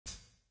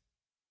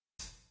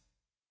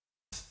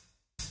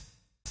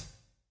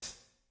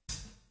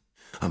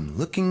I'm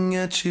looking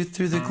at you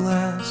through the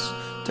glass.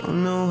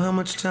 Don't know how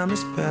much time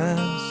has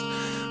passed.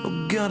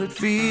 Oh God, it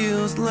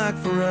feels like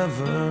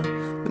forever,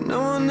 but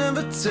no one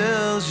ever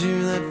tells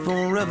you that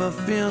forever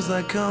feels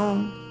like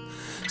home.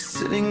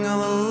 Sitting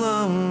all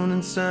alone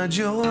inside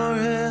your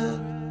head.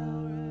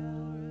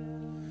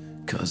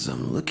 'Cause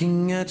I'm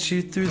looking at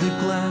you through the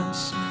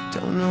glass.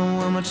 Don't know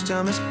how much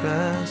time has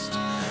passed.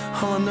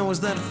 All I know is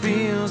that it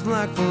feels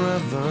like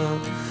forever,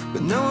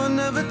 but no one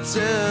ever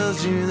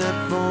tells you that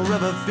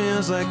forever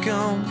feels like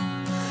home.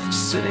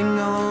 Sitting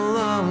all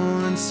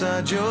alone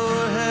inside your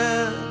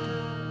head.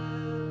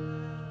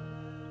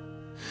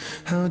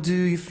 How do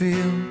you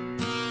feel?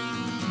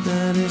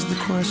 That is the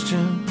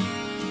question.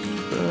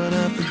 But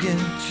I forget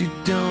you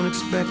don't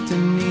expect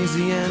an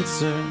easy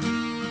answer.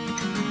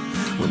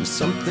 When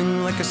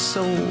something like a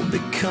soul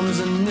becomes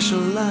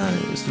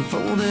initialized and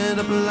folded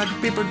up like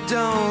paper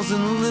dolls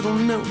and little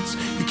notes,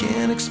 you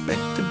can't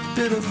expect a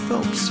bit of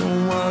hope. So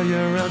while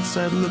you're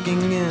outside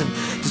looking in,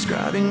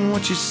 describing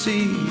what you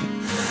see,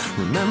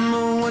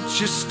 remember what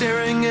you're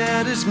staring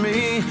at is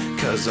me.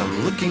 'Cause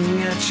I'm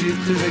looking at you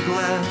through the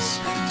glass.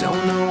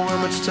 Don't know how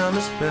much time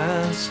has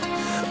passed.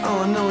 All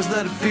I know is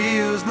that it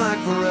feels like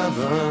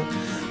forever.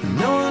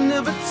 No one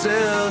ever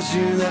tells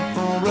you that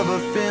forever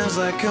feels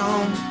like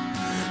home.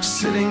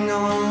 Sitting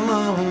all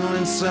alone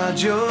inside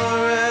your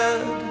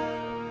head.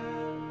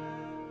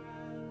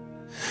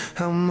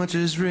 How much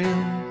is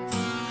real?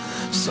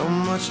 So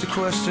much to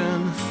question.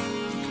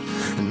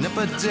 An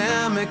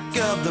epidemic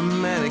of the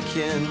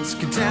mannequins,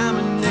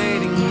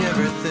 contaminating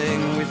everything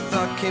we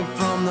thought came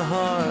from the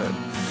heart,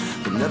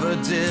 but never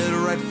did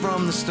right from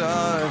the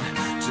start.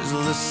 Just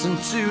listen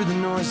to the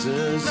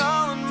noises,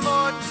 knowing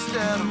more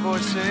instead of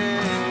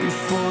voices.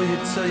 Before you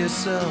tell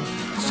yourself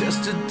it's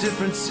just a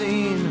different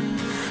scene,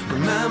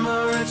 remember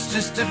it's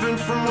just different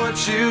from what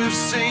you've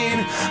seen.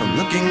 I'm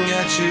looking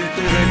at you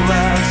through the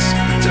glass.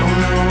 Don't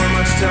know how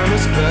much time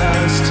has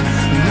passed,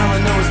 and all I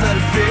know is that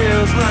it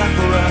feels like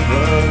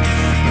forever.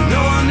 But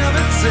no one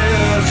ever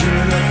tells you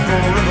that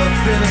forever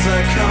feels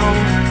like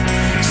home.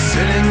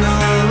 Sitting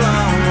all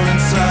alone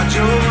inside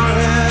your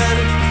head.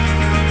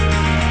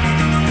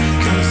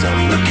 'Cause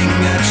I'm looking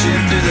at you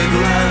through the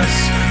glass.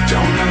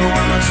 Don't know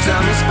how much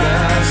time has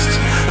passed,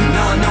 and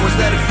all I know is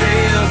that it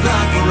feels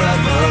like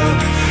forever.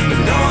 But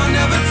no one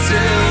ever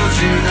tells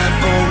you that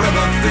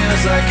forever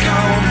feels like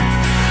home.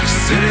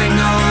 Sitting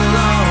all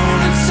alone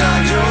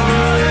inside your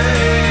head.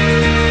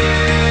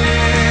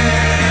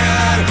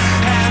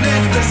 And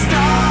it's the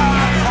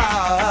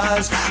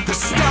stars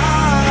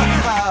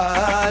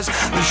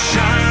that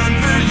shine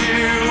for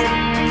you.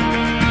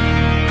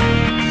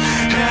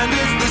 And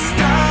it's the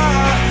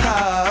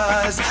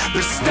stars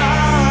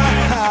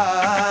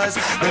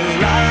that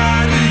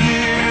lie to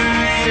you,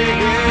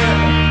 yeah.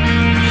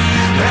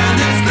 And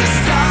it's the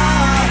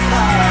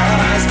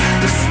stars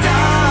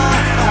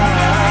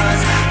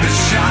that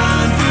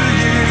shine for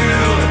you.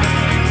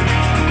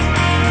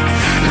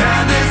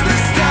 And it's the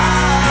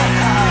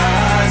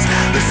stars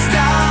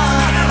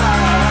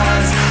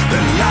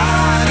that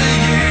lie to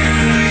you,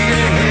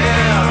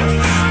 yeah.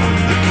 I'm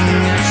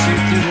looking at you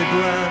through the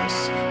glass.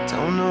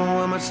 Don't know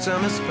how much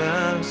time has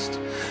passed.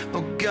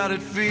 Oh God,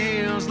 it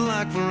feels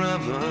like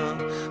forever,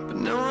 but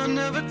no one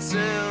ever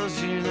tells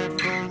you that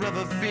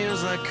forever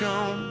feels like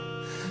home.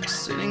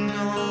 Sitting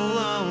all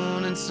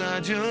alone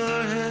inside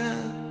your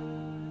head.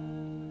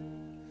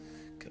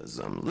 'Cause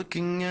I'm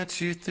looking at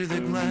you through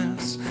the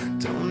glass.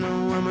 Don't know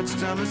how much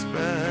time has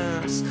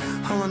passed.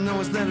 All I know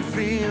is that it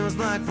feels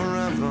like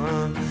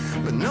forever,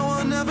 but no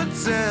one ever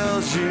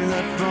tells you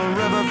that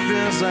forever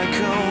feels like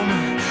home.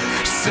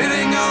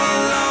 Sitting all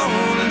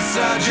alone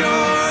inside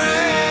your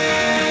head.